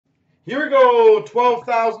Here we go,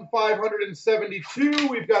 12,572.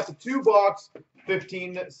 We've got the 2-box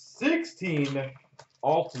 15-16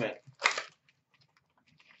 Ultimate.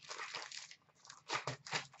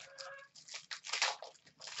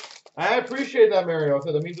 I appreciate that, Mario.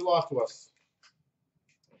 That means a lot to us.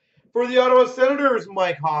 For the Ottawa Senators,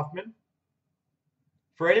 Mike Hoffman.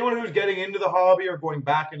 For anyone who's getting into the hobby or going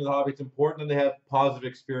back into the hobby, it's important that they have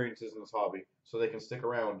positive experiences in this hobby so they can stick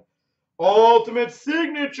around. Ultimate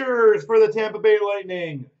signatures for the Tampa Bay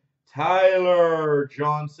Lightning, Tyler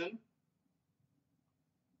Johnson.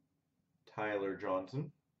 Tyler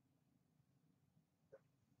Johnson.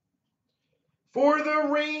 For the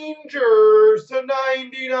Rangers, to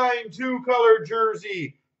 99 2-color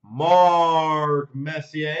jersey, Mark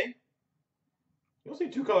Messier. You don't see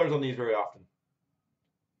 2 colors on these very often.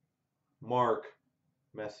 Mark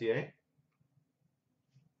Messier.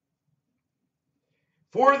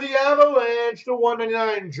 For the Avalanche, to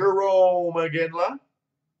 199, Jerome Iginla.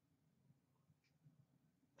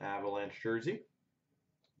 Avalanche jersey.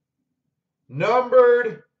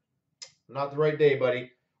 Numbered, not the right day,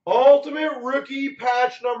 buddy. Ultimate rookie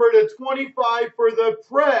patch number to 25 for the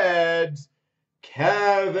Preds,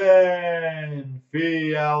 Kevin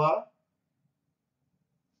Fiala.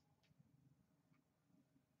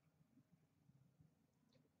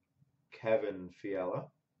 Kevin Fiala.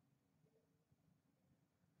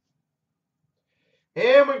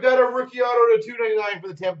 And we've got a rookie auto to 299 for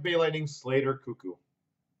the Tampa Bay Lightning, Slater Cuckoo.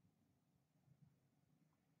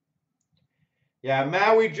 Yeah,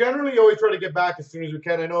 Matt, we generally always try to get back as soon as we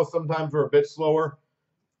can. I know sometimes we're a bit slower.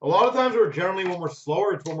 A lot of times when we're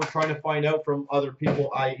slower, it's when we're trying to find out from other people,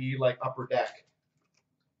 i.e. like Upper Deck.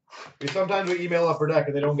 Because sometimes we email Upper Deck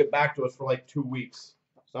and they don't get back to us for like 2 weeks.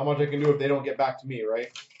 So how much I can do if they don't get back to me, right?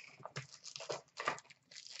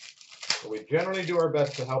 So we generally do our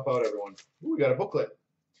best to help out everyone. Ooh, we got a booklet.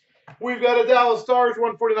 We've got a Dallas Stars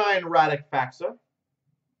 149 Radek Faksa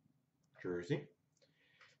jersey.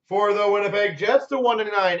 For the Winnipeg Jets, to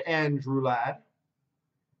 199, Andrew Ladd.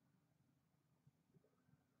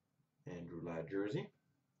 Andrew Ladd jersey.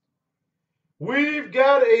 We've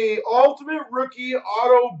got a Ultimate Rookie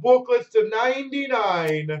Auto Booklets to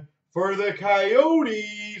 99 for the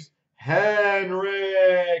Coyotes,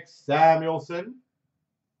 Henrik Samuelsson.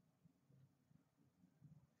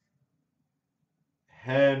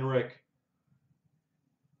 Henrik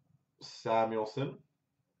Samuelsson.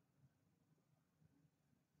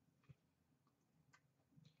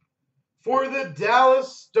 For the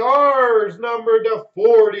Dallas Stars, number to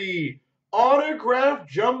 40, autographed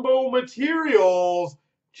jumbo materials,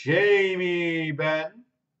 Jamie Benn.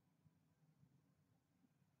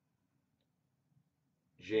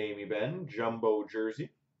 Jamie Benn, jumbo jersey.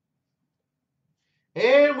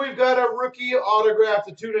 And we've got a rookie autograph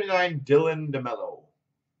to 299, Dylan DeMello.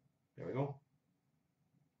 There we go.